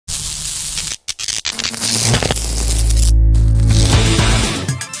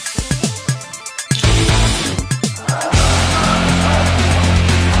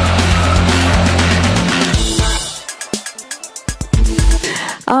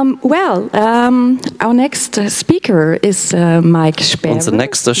Our next speaker is Mike Sperger. Unser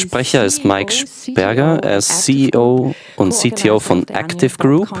nächster Sprecher ist Mike Sperger. Er ist CEO und CTO von Active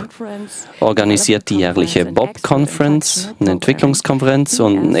Group, organisiert die jährliche Bob-Conference, eine Entwicklungskonferenz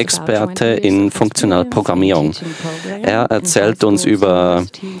und ein Experte in funktionaler Programmierung. Er erzählt uns über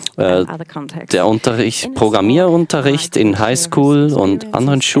der Programmierunterricht in Highschool und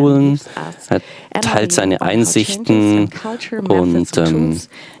anderen Schulen. Er teilt seine Einsichten und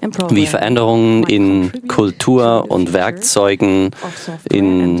wie Veränderungen in Kultur und Werkzeugen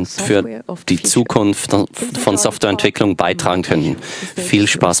für die Zukunft von Softwareentwicklung beitragen können. Viel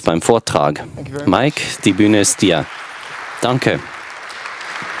Spaß beim Vortrag. Mike, die Bühne ist dir. Danke.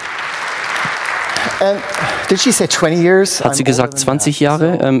 Hat sie gesagt 20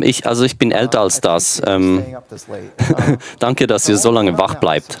 Jahre? Ich bin älter als das. Danke, dass ihr so lange wach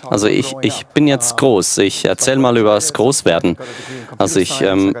bleibt. Also ich bin jetzt groß. Ich erzähle mal über das Großwerden. Also ich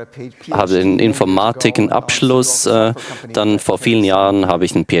habe in Informatik einen Abschluss. Dann vor vielen Jahren habe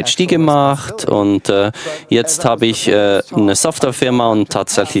ich einen PhD gemacht. Und jetzt habe ich eine Softwarefirma und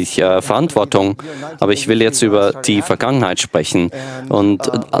tatsächlich Verantwortung. Aber ich will jetzt über die Vergangenheit sprechen. Und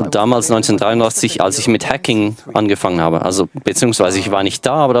damals 1983, als ich mit Hacking angefangen habe, also beziehungsweise ich war nicht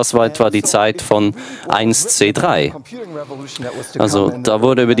da, aber das war etwa die Zeit von 1C3. Also da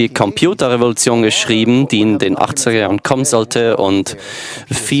wurde über die Computerrevolution geschrieben, die in den 80er Jahren kommen sollte, und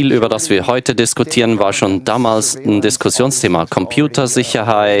viel über das wir heute diskutieren, war schon damals ein Diskussionsthema.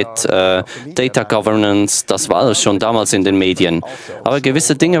 Computersicherheit, Data Governance, das war alles schon damals in den Medien. Aber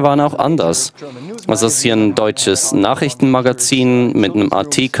gewisse Dinge waren auch anders. Also das ist hier ein deutsches Nachrichtenmagazin mit einem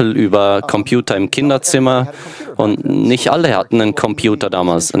Artikel über Computer im Kinderzimmer, und nicht alle hatten einen Computer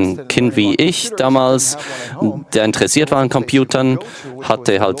damals. Ein Kind wie ich damals, der interessiert war an Computern,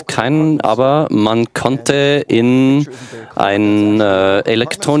 hatte halt keinen, aber man konnte in einen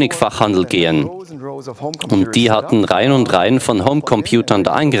Elektronikfachhandel gehen. Und die hatten Reihen und Reihen von Homecomputern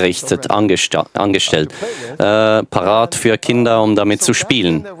da angestellt, parat für Kinder, um damit zu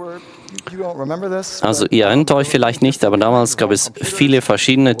spielen. Also ihr erinnert euch vielleicht nicht, aber damals gab es viele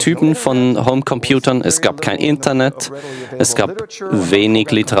verschiedene Typen von Homecomputern. Es gab kein Internet, es gab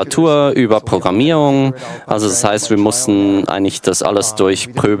wenig Literatur über Programmierung. Also das heißt, wir mussten eigentlich das alles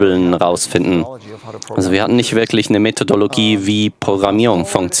durch Pröbeln rausfinden. Also wir hatten nicht wirklich eine Methodologie, wie Programmierung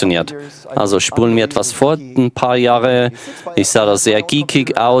funktioniert. Also spulen wir etwas vor, ein paar Jahre. Ich sah da sehr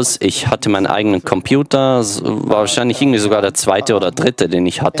geekig aus. Ich hatte meinen eigenen Computer. Das war wahrscheinlich irgendwie sogar der zweite oder dritte, den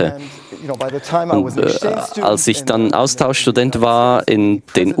ich hatte. Und als ich dann Austauschstudent war in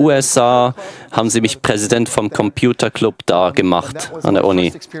den USA, haben sie mich Präsident vom Computerclub da gemacht an der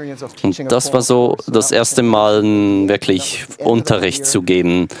Uni. Und das war so das erste Mal wirklich Unterricht zu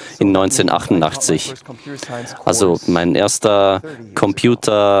geben in 1988. Also mein erster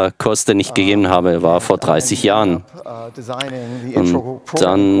Computerkurs, den ich gegeben habe, war vor 30 Jahren. Und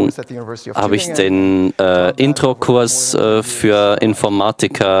dann habe ich den Intro-Kurs für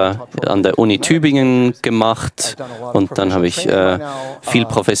Informatiker an der Uni Tübingen gemacht, und dann habe ich viel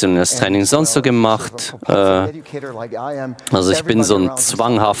professionelles Training sonst so gemacht. Also ich bin so ein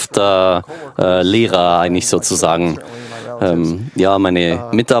zwanghafter Lehrer eigentlich sozusagen. Ja, meine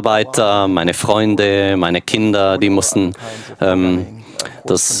Mitarbeiter, meine Freunde, meine Kinder, die mussten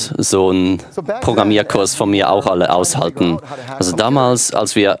so ein Programmierkurs von mir auch alle aushalten. Also damals,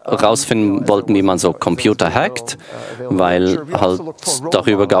 als wir herausfinden wollten, wie man so Computer hackt, weil halt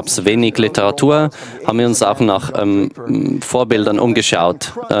darüber gab es wenig Literatur, haben wir uns auch nach Vorbildern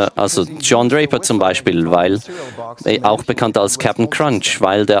umgeschaut. Also John Draper zum Beispiel, weil auch bekannt als Captain Crunch,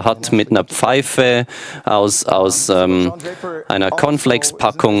 weil der hat mit einer Pfeife aus einer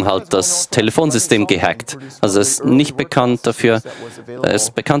Cornflakes-Packung halt das Telefonsystem gehackt. Also er ist nicht bekannt dafür. Er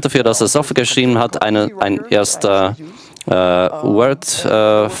ist bekannt dafür, dass er Software geschrieben hat, ein erster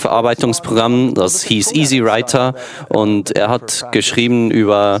Word-Verarbeitungsprogramm, das hieß Easy Writer, und er hat geschrieben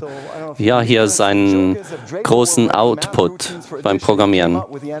über hier seinen großen Output beim Programmieren.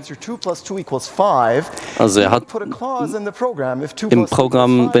 Also er hat im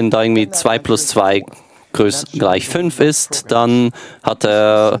Programm, wenn da irgendwie 2 plus 2 gleich 5 ist, dann hat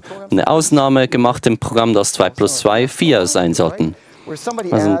er eine Ausnahme gemacht im Programm, dass 2 plus 2 4 sein sollten.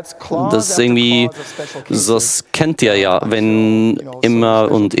 Also das ist irgendwie, das kennt ihr ja, wenn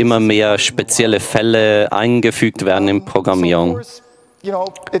immer und immer mehr spezielle Fälle eingefügt werden in Programmierung.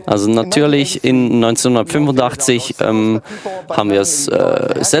 Also natürlich in 1985 haben wir es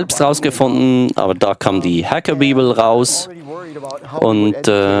selbst rausgefunden, aber da kam die Hackerbibel raus und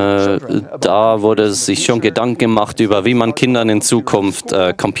da wurde sich schon Gedanken gemacht über, wie man Kindern in Zukunft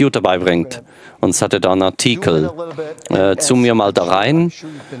Computer beibringt. Und es hatte da einen Artikel. Zoom wir mal da rein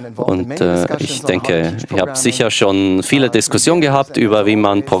und ich denke, ihr habt sicher schon viele Diskussionen gehabt über, wie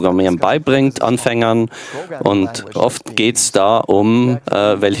man Programmieren beibringt Anfängern und oft geht es da um,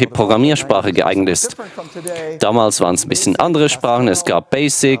 welche Programmiersprache geeignet ist. Damals waren es ein bisschen andere Sprachen, es gab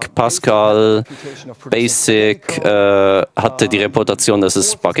Basic, Pascal, Basic hatte die Reputation, dass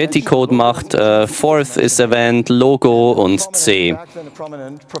es Spaghetti-Code macht, Forth ist erwähnt, Logo und C.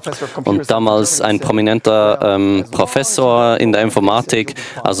 Und damals ein prominenter Professor in der Informatik,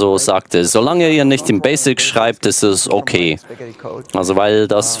 also sagte, solange ihr nicht im Basic schreibt, ist es okay. Also weil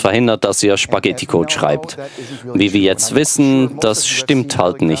das verhindert, dass ihr Spaghetti-Code schreibt. Wie wir jetzt wissen, das stimmt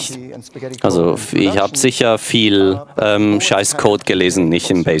halt nicht. Also ich habe sicher viel Scheiß-Code gelesen, nicht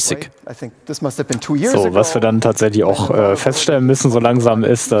im Basic. So, was wir dann tatsächlich auch feststellen müssen so langsam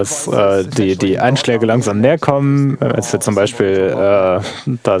ist, dass die Einschläge langsam näher kommen. Als wir zum Beispiel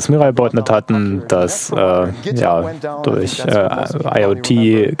das Mirai-Botnet hatten, das durch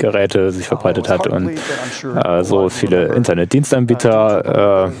IoT-Geräte sich verbreitet hat und so viele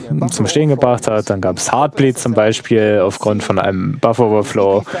Internetdienstanbieter zum Stehen gebracht hat. Dann gab es Heartbleed zum Beispiel aufgrund von einem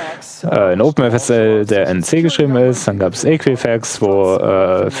Buffer-Overflow in OpenFSL, der in C geschrieben ist. Dann gab es Equifax, wo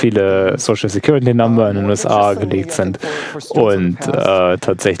viele Social Security Number in den USA gelegt sind. Und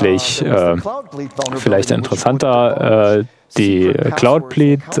tatsächlich vielleicht interessanter, die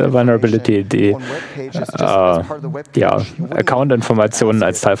Cloud-Bleed Vulnerability, die Account-Informationen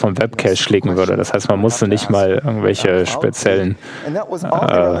als Teil vom Webcache legen würde. Das heißt, man musste nicht mal irgendwelche speziellen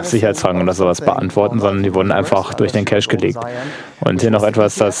Sicherheitsfragen oder sowas beantworten, sondern die wurden einfach durch den Cache gelegt. Und hier noch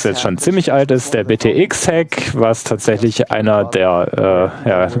etwas, das jetzt schon ziemlich alt ist, der BTX-Hack, was tatsächlich einer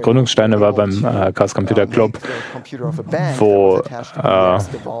der Gründungssteine war beim Chaos Computer Club, wo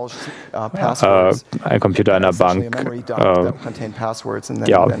ein Computer einer Bank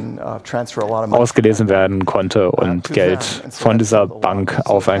ausgelesen werden konnte und Geld von dieser Bank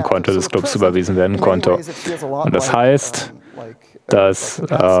auf ein Konto des Clubs überwiesen werden konnte. Und das heißt, dass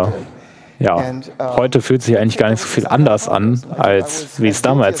heute fühlt sich eigentlich gar nicht so viel anders an, als wie es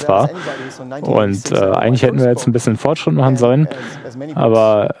damals war. Und eigentlich hätten wir jetzt ein bisschen Fortschritt machen sollen.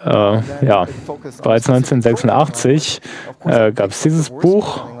 Aber bereits 1986 gab es dieses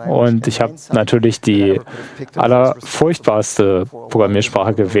Buch und ich habe natürlich die allerfurchtbarste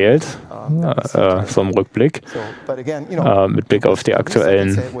Programmiersprache gewählt, so im Rückblick, mit Blick auf die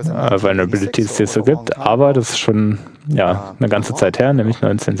aktuellen Vulnerabilities, die es so gibt. Aber das ist schon eine ganze Zeit her, nämlich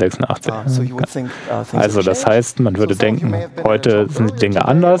 1986. Also das heißt, man würde denken, heute sind die Dinge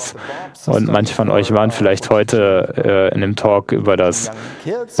anders und manche von euch waren vielleicht heute in dem Talk über das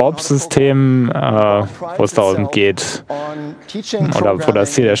Bob-System, wo es darum geht, oder wo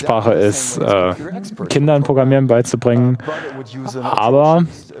das Ziel der Sprache ist, Kindern Programmieren beizubringen, aber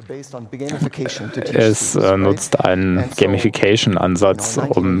es nutzt einen Gamification-Ansatz,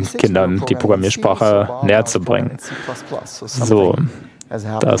 um Kindern die Programmiersprache näher zu bringen. So,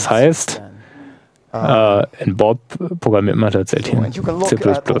 das heißt, in Bob programmiert man tatsächlich in C++.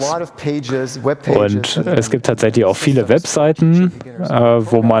 Und es gibt tatsächlich auch viele Webseiten,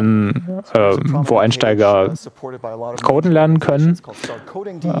 wo Einsteiger coden lernen können.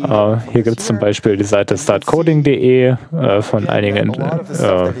 Hier gibt es zum Beispiel die Seite startcoding.de, von einigen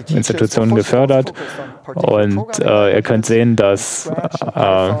Institutionen gefördert. Und ihr könnt sehen, dass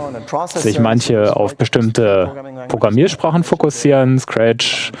sich manche auf bestimmte Programmiersprachen fokussieren,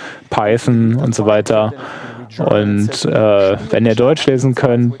 Scratch, Python und so weiter. Und wenn ihr Deutsch lesen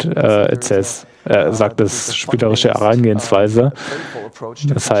könnt, sagt es spielerische Herangehensweise.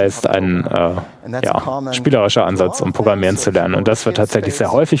 Das heißt, ein spielerischer Ansatz, um Programmieren zu lernen. Und das wird tatsächlich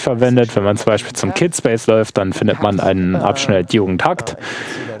sehr häufig verwendet. Wenn man zum Beispiel zum Kidspace läuft, dann findet man einen Abschnitt Jugendhakt.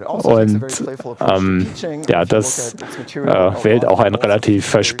 Und das wählt auch einen relativ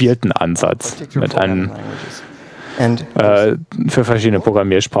verspielten Ansatz mit einem für verschiedene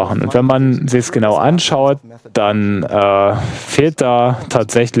Programmiersprachen. Und wenn man sich es genau anschaut, dann fehlt da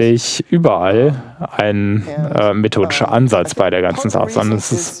tatsächlich überall ein methodischer Ansatz bei der ganzen Sache, sondern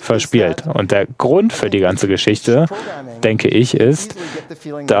es ist verspielt. Und der Grund für die ganze Geschichte, denke ich, ist,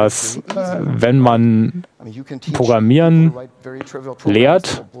 dass wenn man Programmieren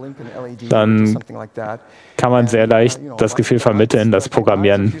lehrt, dann kann man sehr leicht das Gefühl vermitteln, dass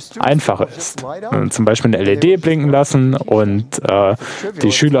Programmieren einfach ist. Zum Beispiel eine LED blinken lassen und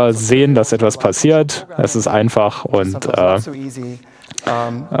die Schüler sehen, dass etwas passiert. Es ist einfach und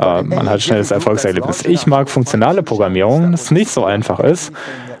Man hat schnelles Erfolgserlebnis. Ich mag funktionale Programmierung, das nicht so einfach ist,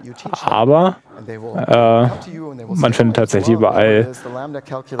 aber man findet tatsächlich überall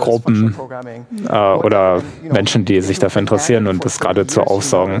Gruppen oder Menschen, die sich dafür interessieren und das geradezu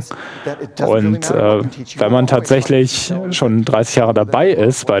aufsaugen. Und wenn man tatsächlich schon 30 Jahre dabei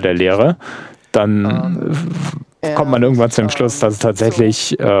ist bei der Lehre, dann kommt man irgendwann zu dem Schluss, dass es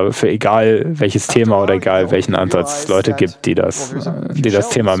tatsächlich für egal welches Thema oder egal welchen Ansatz Leute gibt, die das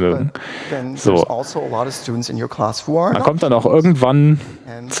Thema mögen. So. Man kommt dann auch irgendwann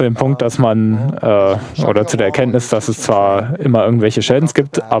zu dem Punkt, dass man oder zu der Erkenntnis, dass es zwar immer irgendwelche Schäden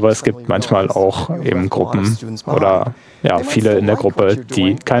gibt, aber es gibt manchmal auch eben Gruppen oder viele in der Gruppe,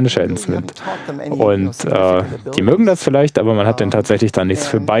 die keine Schäden sind. Und die mögen das vielleicht, aber man hat denen tatsächlich dann nichts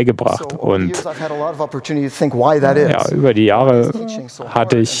für beigebracht. Und über die Jahre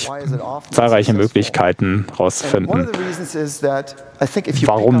hatte ich zahlreiche Möglichkeiten herauszufinden,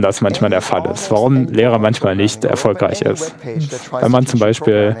 warum das manchmal der Fall ist, warum Lehre manchmal nicht erfolgreich ist. Wenn man zum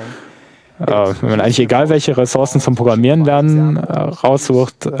Beispiel wenn man eigentlich egal welche Ressourcen zum Programmieren lernen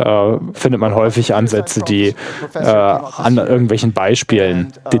raussucht, findet man häufig Ansätze, die an irgendwelchen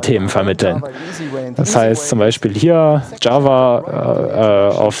Beispielen die Themen vermitteln. Das heißt zum Beispiel hier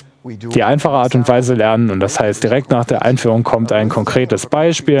Java auf die einfache Art und Weise lernen, und das heißt, direkt nach der Einführung kommt ein konkretes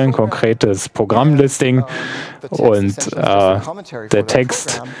Beispiel, ein konkretes Programmlisting, und der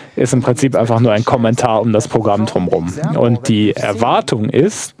Text ist im Prinzip einfach nur ein Kommentar um das Programm drumherum. Und die Erwartung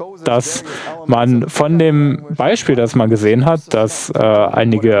ist, dass man von dem Beispiel, das man gesehen hat, das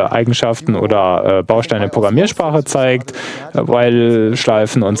einige Eigenschaften oder Bausteine der Programmiersprache zeigt,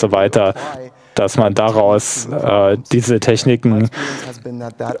 While-Schleifen und so weiter, dass man daraus diese Techniken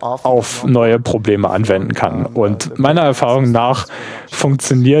auf neue Probleme anwenden kann. Und meiner Erfahrung nach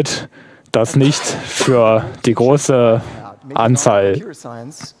funktioniert das nicht für die große Anzahl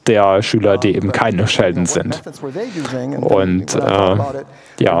der Schüler, die eben keine Schäden sind. Und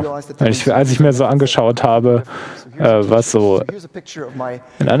als ich mir so angeschaut habe, was so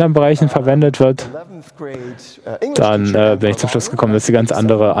in anderen Bereichen verwendet wird, dann bin ich zum Schluss gekommen, dass sie ganz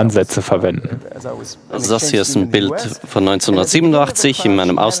andere Ansätze verwenden. Also das hier ist ein Bild von 1987 in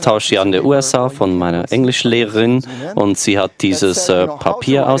meinem Austausch hier in den USA von meiner Englischlehrerin, und sie hat dieses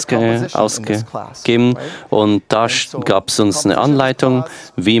Papier ausgegeben, und da gab es uns eine Anleitung,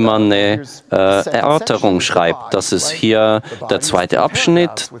 wie man eine Erörterung schreibt. Das ist hier der zweite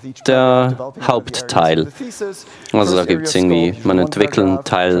Abschnitt, der Hauptteil. Also da gibt es irgendwie, man entwickelt einen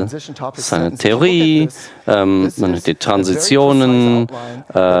Teil seiner Theorie, man hat die Transitionen,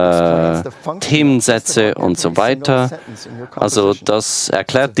 Themensätze und so weiter. Also das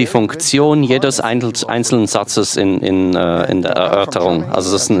erklärt die Funktion jedes einzelnen Satzes in der Erörterung.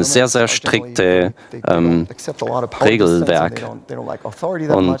 Also das ist ein sehr, sehr striktes Regelwerk.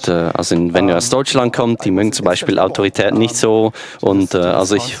 Und wenn ihr aus Deutschland kommt, die mögen zum Beispiel Autorität nicht so, und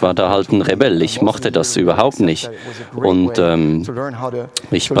also ich war da halt ein Rebell, ich mochte das überhaupt nicht. Und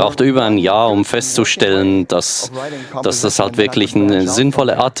ich brauchte über ein Jahr, um festzustellen, dass das halt wirklich eine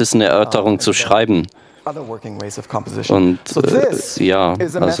sinnvolle Art ist, eine Erörterung zu schreiben. Und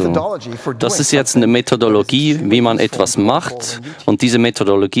das ist jetzt eine Methodologie, wie man etwas macht, und diese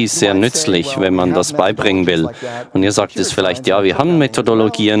Methodologie ist sehr nützlich, wenn man das beibringen will. Und ihr sagt es vielleicht, ja, wir haben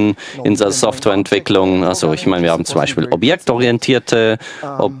Methodologien in der Softwareentwicklung, also ich meine, wir haben zum Beispiel objektorientierte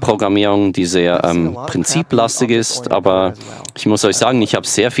Programmierung, die sehr prinziplastig ist, aber ich muss euch sagen, ich habe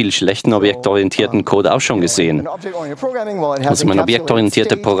sehr viel schlechten objektorientierten Code auch schon gesehen. Also meine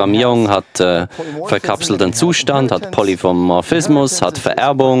objektorientierte Programmierung hat verkapselten Zustand, hat Polymorphismus, hat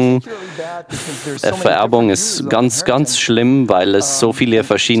Vererbung. Vererbung ist ganz, ganz schlimm, weil es so viele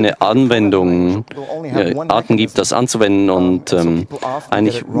verschiedene Anwendungen, Arten gibt, das anzuwenden, und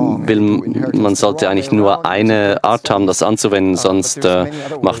man sollte eigentlich nur eine Art haben, das anzuwenden, sonst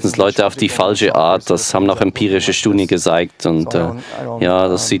machen es Leute auf die falsche Art. Das haben auch empirische Studien gezeigt, und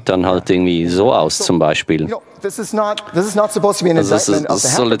das sieht dann halt irgendwie so aus zum Beispiel. Also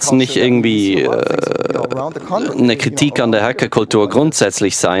es soll jetzt nicht irgendwie eine Kritik an der Hackerkultur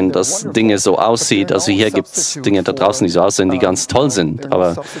grundsätzlich sein, dass Dinge so aussieht. Also hier gibt es Dinge da draußen, die so aussehen, die ganz toll sind.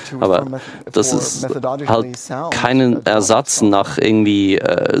 Aber das ist halt kein Ersatz nach irgendwie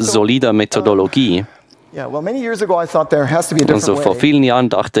solider Methodologie. Also vor vielen Jahren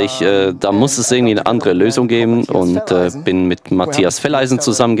dachte ich, da muss es irgendwie eine andere Lösung geben, und bin mit Matthias Felleisen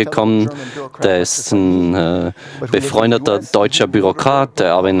zusammengekommen. Der ist ein befreundeter deutscher Bürokrat,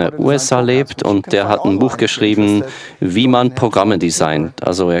 der aber in den USA lebt, und der hat ein Buch geschrieben, wie man Programme designt.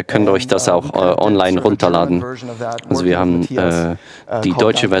 Also ihr könnt euch das auch online runterladen. Also wir haben die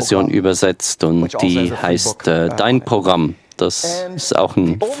deutsche Version übersetzt, und die heißt Dein Programm. Das ist auch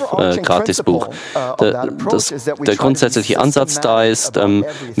ein Gratisbuch. Der grundsätzliche Ansatz da ist,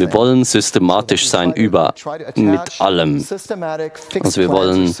 wir wollen systematisch sein mit allem. Also wir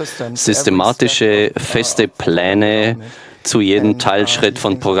wollen systematische, feste Pläne zu jedem Teilschritt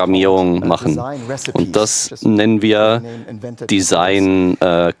von Programmierung machen. Und das nennen wir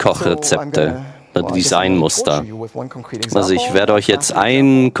Design-Kochrezepte. Designmuster. Also ich werde euch jetzt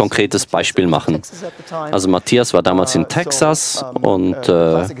ein konkretes Beispiel machen. Also Matthias war damals in Texas und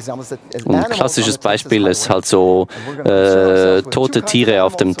ein klassisches Beispiel ist halt so tote Tiere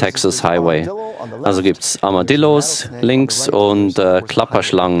auf dem Texas Highway. Also gibt es Armadillos links und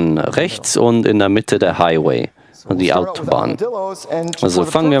Klapperschlangen rechts und in der Mitte der Highway. Die Autobahn. Also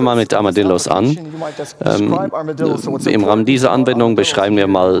fangen wir mal mit Armadillos an. Im Rahmen dieser Anwendung beschreiben wir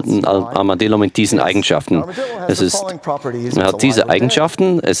mal ein Armadillo mit diesen Eigenschaften. Er hat diese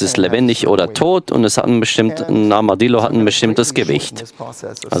Eigenschaften, es ist lebendig oder tot und ein Armadillo hat ein bestimmtes Gewicht.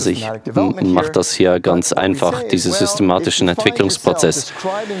 Also ich mache das hier ganz einfach, diesen systematischen Entwicklungsprozess.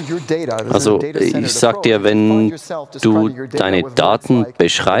 Also ich sage dir, wenn du deine Daten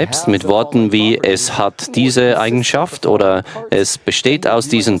beschreibst mit Worten wie es hat diese Eigenschaft oder es besteht aus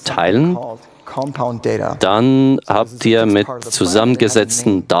diesen Teilen, dann habt ihr mit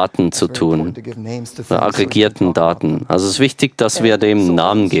zusammengesetzten Daten zu tun, aggregierten Daten. Also es ist wichtig, dass wir dem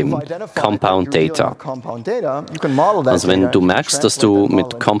Namen geben, Compound Data. Also wenn du merkst, dass du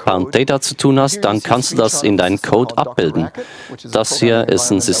mit Compound Data zu tun hast, dann kannst du das in deinen Code abbilden. Das hier ist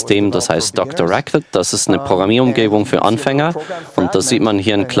ein System, das heißt Dr. Racket. Das ist eine Programmierumgebung für Anfänger. Und da sieht man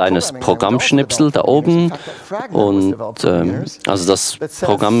hier ein kleines Programmschnipsel da oben. Und also das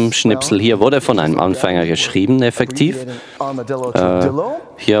Programmschnipsel hier wurde von einem Anfänger geschrieben, effektiv.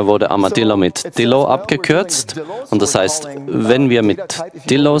 Hier wurde Armadillo mit Dillo abgekürzt. Und das heißt, wenn wir mit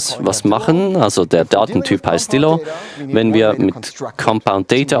Dillos was machen, also der Datentyp heißt Dillo, wenn wir mit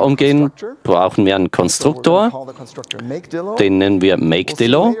Compound Data umgehen, brauchen wir einen Konstruktor. Den nennen wir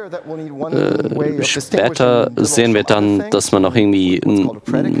MakeDillo. Später sehen wir dann, dass wir noch irgendwie einen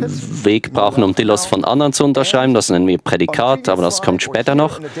Weg brauchen, um Dillos von anderen zu unterscheiden. Das nennen wir Prädikat, aber das kommt später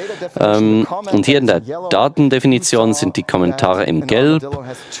noch. Und hier in der Datendefinition sind die Kommentare im Gelb.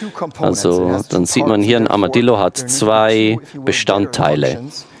 Also dann sieht man hier, ein Armadillo hat zwei Bestandteile.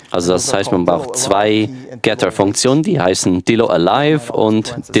 Also das heißt, man braucht zwei Getter-Funktionen, die heißen Dillo Alive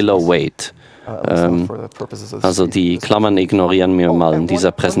und Dillo Wait. Also die Klammern ignorieren wir mal in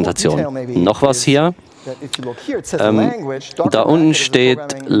dieser Präsentation. Noch was hier. Da unten steht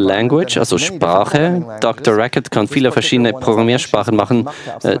Language, also Sprache. Dr. Racket kann viele verschiedene Programmiersprachen machen.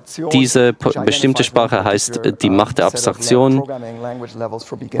 Diese bestimmte Sprache heißt die Macht der Abstraktion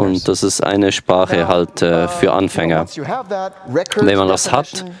und das ist eine Sprache halt für Anfänger. Wenn man das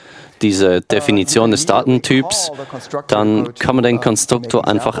hat, diese Definition des Datentyps, dann kann man den Konstruktor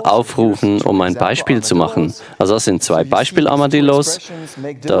einfach aufrufen, um ein Beispiel zu machen. Also das sind zwei Beispiel-Armadillos.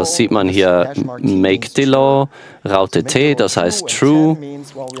 Da sieht man hier MakeDillo, Raute T, das heißt True,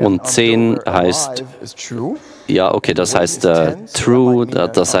 und 10 heißt, ja, okay, das heißt True,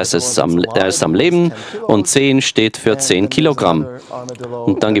 das heißt, er ist am Leben, und 10 steht für 10 Kilogramm.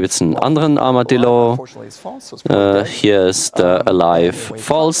 Und dann gibt es einen anderen Armadillo. Hier ist Alive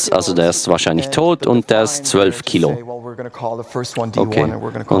False, also der ist wahrscheinlich tot und der ist 12 Kilo. Okay,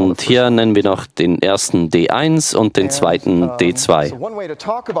 und hier nennen wir noch den ersten D1 und den zweiten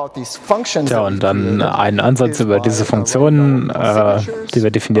D2. Tja, und dann einen Ansatz über diese Funktionen, die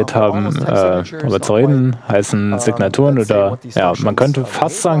wir definiert haben, darüber zu reden, heißen Signaturen oder, ja, man könnte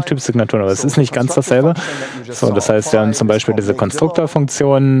fast sagen Typsignaturen, aber es ist nicht ganz dasselbe. So, das heißt, wir haben zum Beispiel diese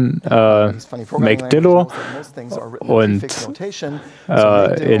Konstruktorfunktion MakeDillo und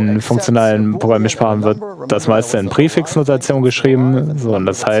in funktionalen Programmiersprachen wird das meiste in Präfixnotation geschrieben. So, und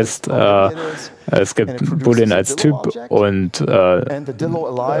das heißt, es gibt Boolean als Typ und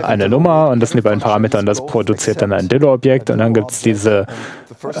eine Nummer und das sind die beiden Parameter und das produziert dann ein Dillo-Objekt und dann gibt es diese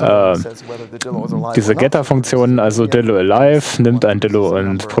Getter-Funktion, also Dillo Alive nimmt ein Dillo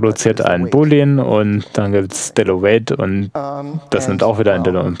und produziert ein Boolean und dann gibt es Dillo Wait und das nimmt auch wieder ein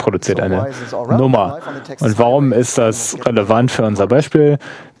Dillo und produziert eine Nummer. Und warum ist das relevant für unser Beispiel?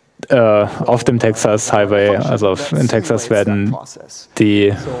 Auf dem Texas Highway, also in Texas werden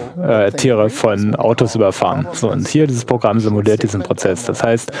die Tiere von Autos überfahren. So, und hier dieses Programm simuliert diesen Prozess. Das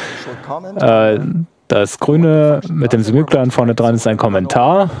heißt, das Grüne mit dem Semiklan vorne dran ist ein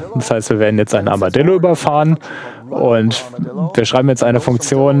Kommentar. Das heißt, wir werden jetzt ein Armadillo überfahren und wir schreiben jetzt eine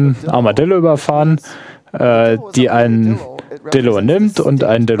Funktion Armadillo überfahren. die ein Dillo nimmt und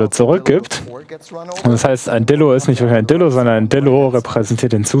ein Dillo zurückgibt. Und das heißt, ein Dillo ist nicht wirklich ein Dillo, sondern ein Dillo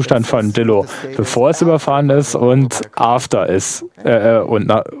repräsentiert den Zustand von Dillo, bevor es überfahren ist und after ist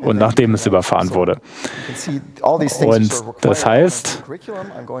und nachdem es überfahren wurde. Und das heißt,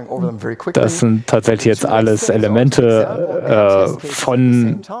 das sind tatsächlich jetzt alles Elemente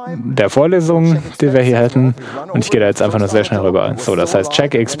von der Vorlesung, die wir hier hätten. Und ich gehe da jetzt einfach nur sehr schnell rüber. So, das heißt,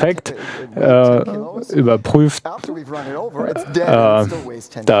 check expect überprüft,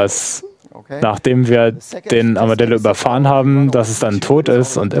 dass nachdem wir den Armadillo überfahren haben, dass es dann tot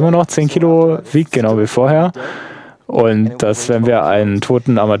ist und immer noch 10 Kilo wiegt, genau wie vorher. Und dass, wenn wir einen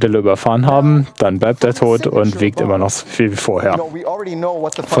toten Armadillo überfahren haben, dann bleibt er tot und wiegt immer noch so viel wie vorher.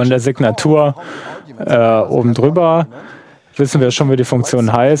 Von der Signatur oben drüber wissen wir schon, wie die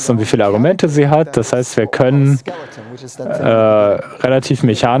Funktion heißt und wie viele Argumente sie hat. Das heißt, wir können relativ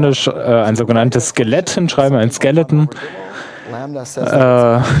mechanisch ein sogenanntes Skelett hinschreiben, ein Skeleton.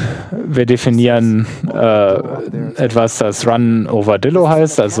 Wir definieren etwas, das Run over Dillo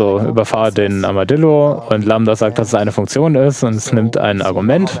heißt, also überfahre den Armadillo, und Lambda sagt, dass es eine Funktion ist und es nimmt ein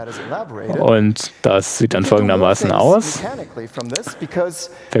Argument, und das sieht dann folgendermaßen aus.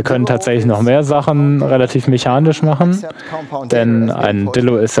 Wir können tatsächlich noch mehr Sachen relativ mechanisch machen, denn ein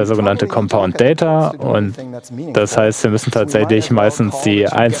Dillo ist der sogenannte Compound Data, und das heißt, wir müssen tatsächlich meistens die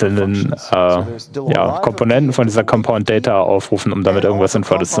einzelnen Komponenten von dieser Compound Data aufrufen, um damit irgendwas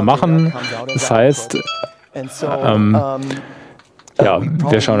Sinnvolles zu machen. Das heißt, wir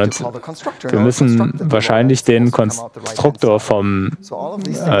schauen uns, wir müssen wahrscheinlich den Konstruktor vom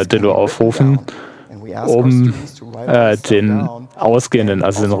Dillo aufrufen, um den ausgehenden,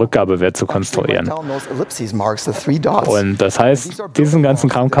 also den Rückgabewert zu konstruieren. Und das heißt, diesen ganzen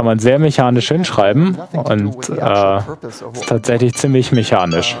Kram kann man sehr mechanisch hinschreiben und ist tatsächlich ziemlich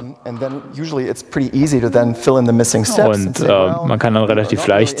mechanisch. Und man kann dann relativ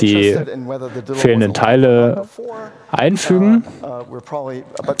leicht die fehlenden Teile einfügen.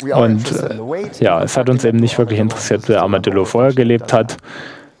 Und es hat uns eben nicht wirklich interessiert, wer Armadillo vorher gelebt hat,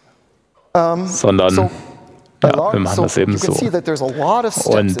 sondern wir machen das eben so. Und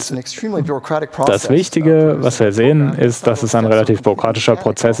das Wichtige, was wir sehen, ist, dass es ein relativ bürokratischer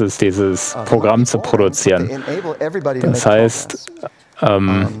Prozess ist, dieses Programm zu produzieren. Das heißt,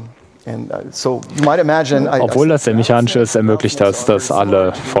 obwohl das sehr mechanisch ist, ermöglicht das, dass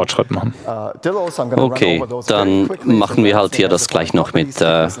alle Fortschritt machen. Okay, dann machen wir halt hier das gleich noch mit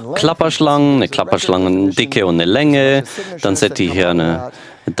Klapperschlangen, eine Klapperschlangendicke und eine Länge. Dann setze ich hier eine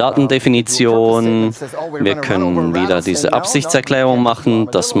Datendefinition. Wir können wieder diese Absichtserklärung machen,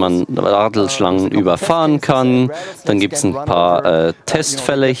 dass man Radlschlangen überfahren kann. Dann gibt es ein paar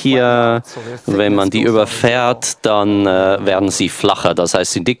Testfälle hier. Wenn man die überfährt, dann werden sie flacher. Das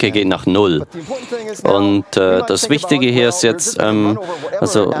heißt, die Dicke geht nach 0. Und das Wichtige hier ist jetzt,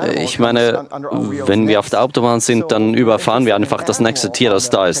 ich meine, wenn wir auf der Autobahn sind, dann überfahren wir einfach das nächste Tier, das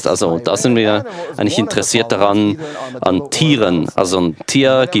da ist. Also da sind wir eigentlich interessiert daran, an Tieren. Also ein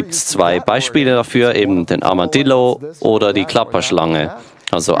Tier gibt es zwei Beispiele dafür, eben den Armadillo oder die Klapperschlange.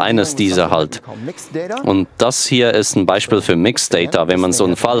 Also eines dieser halt. Und das hier ist ein Beispiel für Mixed Data. Wenn man so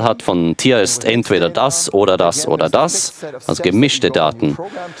einen Fall hat von ein Tier ist entweder das oder das oder das, also gemischte Daten.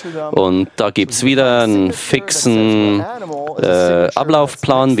 Und da gibt es wieder einen fixen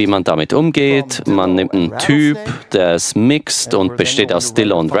Ablaufplan, wie man damit umgeht. Man nimmt einen Typ, der ist mixed und besteht aus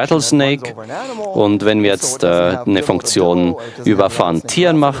Dillo und Rattlesnake. Und wenn wir jetzt eine Funktion überfahren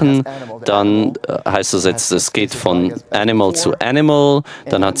Tieren machen, dann heißt das jetzt, es geht von Animal zu Animal.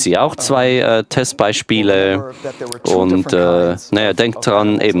 Dann hat sie auch zwei Testbeispiele und denkt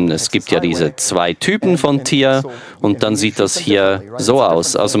dran, eben, es gibt ja diese zwei Typen von Tier und dann sieht das hier so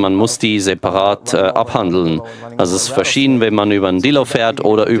aus. Also man muss die separat abhandeln. Also es ist verschieden, wenn man über ein Dillo fährt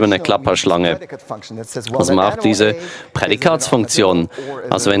oder über eine Klapperschlange. Also man macht diese Prädikatsfunktion.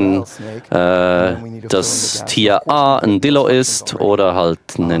 Also wenn das Tier A ein Dillo ist oder halt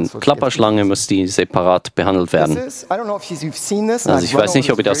eine Klapperschlange, muss die separat behandelt werden. Also ich weiß nicht,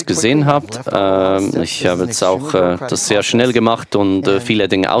 ob ihr das gesehen habt. Ich habe jetzt auch das sehr schnell gemacht und viele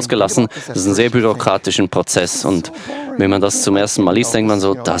Dinge ausgelassen. Das ist ein sehr bürokratischer Prozess und wenn man das zum ersten Mal liest, denkt man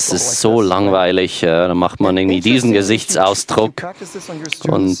so, das ist so langweilig. Dann macht man irgendwie diesen Gesichtsausdruck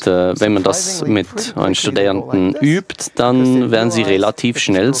und wenn man das mit euren Studierenden übt, dann werden sie relativ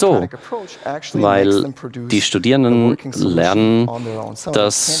schnell so, weil die Studierenden lernen,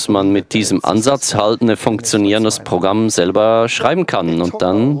 dass man mit diesem Ansatz halt ein funktionierendes Programm selber schreiben kann und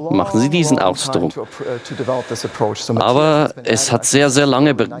dann machen sie diesen Ausdruck. Aber es hat sehr, sehr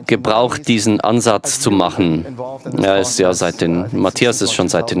lange gebraucht, diesen Ansatz zu machen. Ja, es ist ja Matthias ist schon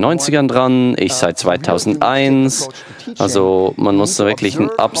seit den 90ern dran, ich seit 2001. Also man muss da wirklich einen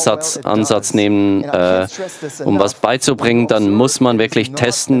Ansatz nehmen, um was beizubringen, dann muss man wirklich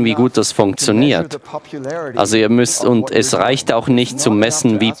testen, wie gut das funktioniert. Also und es reicht auch nicht zu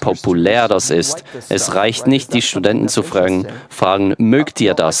messen, wie populär das ist. Es reicht nicht, die Studenten zu fragen, mögt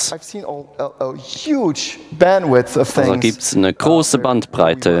ihr das? Also gibt es eine große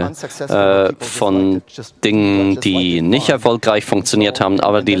Bandbreite von Dingen, die nicht erfolgreich funktioniert haben,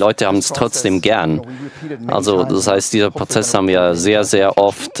 aber die Leute haben es trotzdem gern. Also das heißt, dieser Prozess haben wir sehr, sehr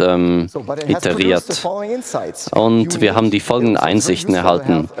oft iteriert. Und wir haben die folgenden Einsichten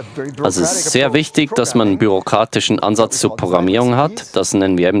erhalten. Also es ist sehr wichtig, dass man einen bürokratischen Ansatz zur Programmierung hat. Das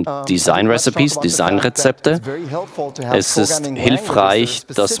nennen wir eben Design Recipes, Designrezepte. Es ist hilfreich,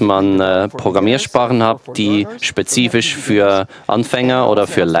 dass man Programmiersprachen hat, die spezifisch für Anfänger oder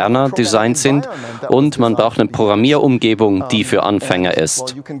für Lerner designt sind. Und man braucht eine Programmierumgebung, die für Anfänger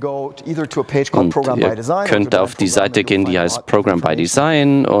ist. Und ihr könnt auf die Seite gehen, die heißt Program by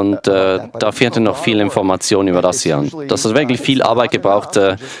Design, und da findet ihr noch viel Information über das hier. Das hat wirklich viel Arbeit gebraucht,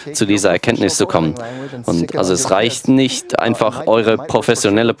 zu dieser Erkenntnis zu kommen. Und also es reicht nicht, einfach eure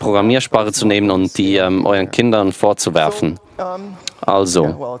professionelle Programmiersprache zu nehmen und die euren Kindern vorzuwerfen.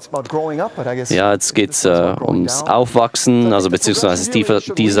 Also, ja, jetzt geht es ums Aufwachsen, also beziehungsweise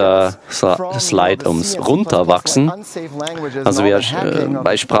dieser Slide ums Runterwachsen. Also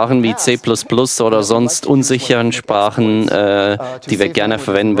bei Sprachen wie C++ oder sonst unsicheren Sprachen, die wir gerne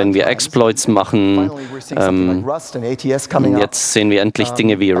verwenden, wenn wir Exploits machen. Jetzt sehen wir endlich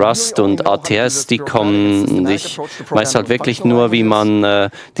Dinge wie Rust und ATS, die kommen. Und ich weiß halt wirklich nur, wie man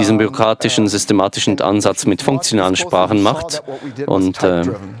diesen bürokratischen, systematischen Ansatz mit funktionalen Sprachen macht. Und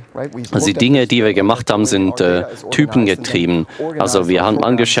also die Dinge, die wir gemacht haben, sind typengetrieben. Also wir haben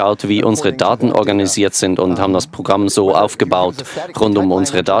angeschaut, wie unsere Daten organisiert sind und haben das Programm so aufgebaut rund um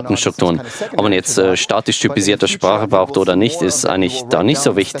unsere Datenstrukturen. Ob man jetzt statisch typisierte Sprache braucht oder nicht, ist eigentlich da nicht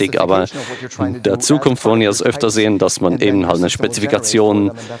so wichtig. Aber in der Zukunft wollen wir es öfter sehen, dass man eben halt eine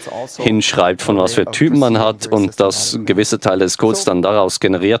Spezifikation hinschreibt, von was für Typen man hat, und dass gewisse Teile des Codes dann daraus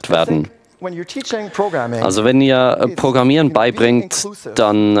generiert werden. Also wenn ihr Programmieren beibringt,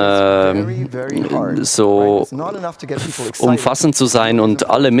 dann so umfassend zu sein und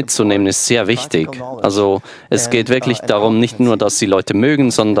alle mitzunehmen, ist sehr wichtig. Also es geht wirklich darum, nicht nur, dass die Leute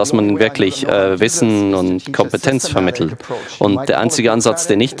mögen, sondern dass man wirklich Wissen und Kompetenz vermittelt. Und der einzige Ansatz,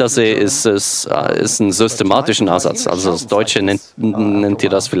 den ich da sehe, ist ein systematischen Ansatz. Also das Deutsche nennt ihr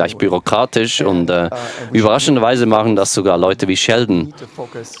das vielleicht bürokratisch, und überraschenderweise machen das sogar Leute wie Sheldon.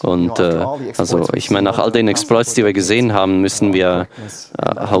 Und also ich meine, nach all den Exploits, die wir gesehen haben, müssen wir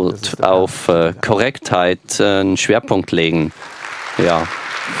halt auf Korrektheit einen Schwerpunkt legen. Ja.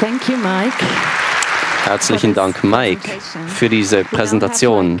 Thank you, Mike. Herzlichen Dank, Mike, für diese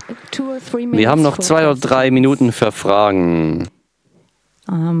Präsentation. Wir haben noch 2 oder 3 Minuten für Fragen.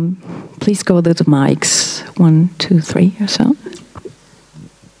 Please go to the mics. 1, 2, 3 or so.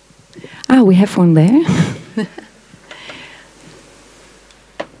 Ah, we have one there.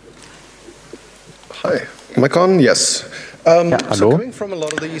 Hi, mic on? Yes. Ja, hallo.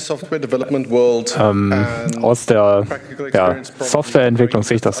 Aus der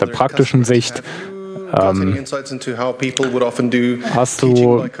Softwareentwicklungssicht, aus der praktischen Sicht, hast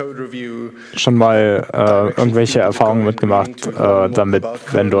du schon mal irgendwelche Erfahrungen mitgemacht, damit,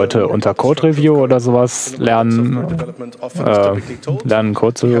 wenn Leute unter Code-Review oder sowas lernen,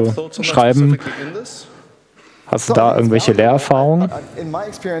 Code zu schreiben? Hast du da irgendwelche Lehrerfahrungen?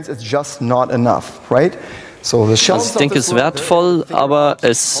 Also ich denke, es ist wertvoll, aber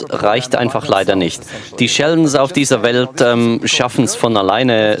es reicht einfach leider nicht. Die Sheldons auf dieser Welt schaffen es von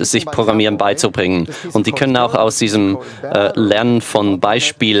alleine, sich Programmieren beizubringen. Und die können auch aus diesem Lernen von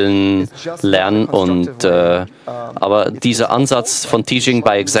Beispielen lernen. Aber dieser Ansatz von Teaching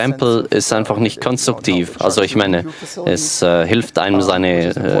by Example ist einfach nicht konstruktiv. Also ich meine, es hilft einem,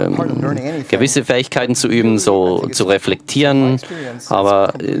 seine gewisse Fähigkeiten zu üben, so zu reflektieren.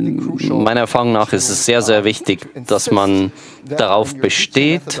 Aber meiner Erfahrung nach ist es sehr, sehr wichtig, dass man darauf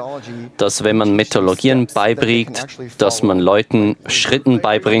besteht, dass wenn man Methodologien beibringt, dass man Leuten Schritten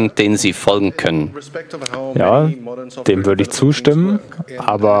beibringt, denen sie folgen können. Ja, dem würde ich zustimmen.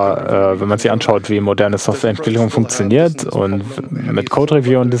 Aber wenn man sich anschaut, wie moderne Softwareentwicklung funktioniert und mit Code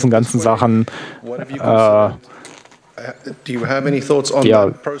Review und diesen ganzen Sachen,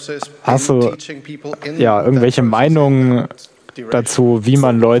 hast du irgendwelche Meinungen dazu, wie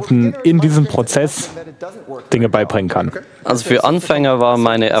man Leuten in diesem Prozess Dinge beibringen kann? Also für Anfänger war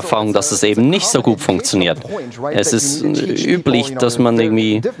meine Erfahrung, dass es eben nicht so gut funktioniert. Es ist üblich, dass man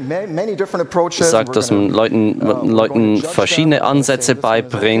irgendwie sagt, dass man Leuten verschiedene Ansätze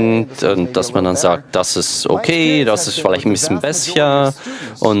beibringt und dass man dann sagt, das ist okay, das ist vielleicht ein bisschen besser.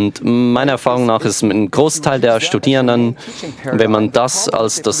 Und meiner Erfahrung nach ist ein Großteil der Studierenden, wenn man das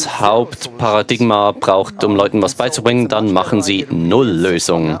als das Hauptparadigma braucht, um Leuten was beizubringen, dann machen sie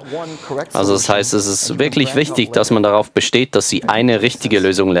Null-Lösungen. Also das heißt, es ist wirklich wichtig, dass man darauf besteht, dass sie eine richtige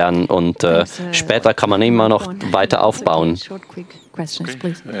Lösung lernen und später kann man immer noch weiter aufbauen. Ja,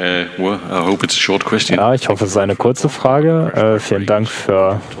 ich hoffe, es ist eine kurze Frage. Vielen Dank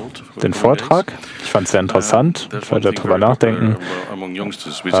für den Vortrag. Ich fand es sehr interessant. Ich werde darüber nachdenken.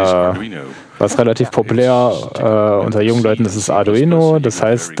 Was relativ populär unter jungen Leuten ist, ist Arduino. Das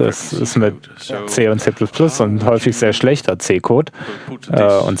heißt, das ist mit C und C++ und häufig sehr schlechter C-Code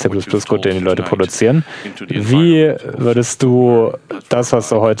und C++-Code, den die Leute produzieren. Wie würdest du das, was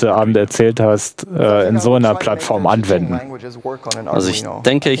du heute Abend erzählt hast, in so einer Plattform anwenden? Also ich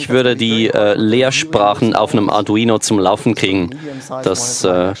denke, ich würde die Lehrsprachen auf einem Arduino zum Laufen kriegen. Das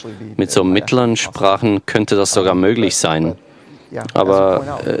mit so mittleren Sprachen könnte das sogar möglich sein.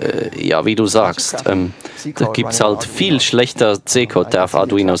 Aber ja, wie du sagst, da gibt es halt viel schlechter C-Code, der auf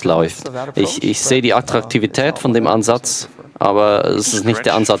Arduinos läuft. Ich sehe die Attraktivität von dem Ansatz, aber es ist nicht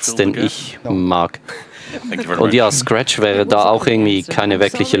der Ansatz, den ich mag. Und ja, Scratch wäre da auch irgendwie keine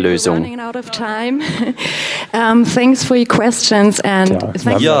wirkliche Lösung.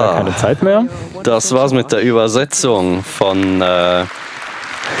 Ja, keine Zeit mehr. Das war's mit der Übersetzung von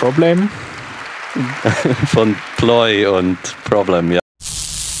Problem. von Ploy und Problem, ja.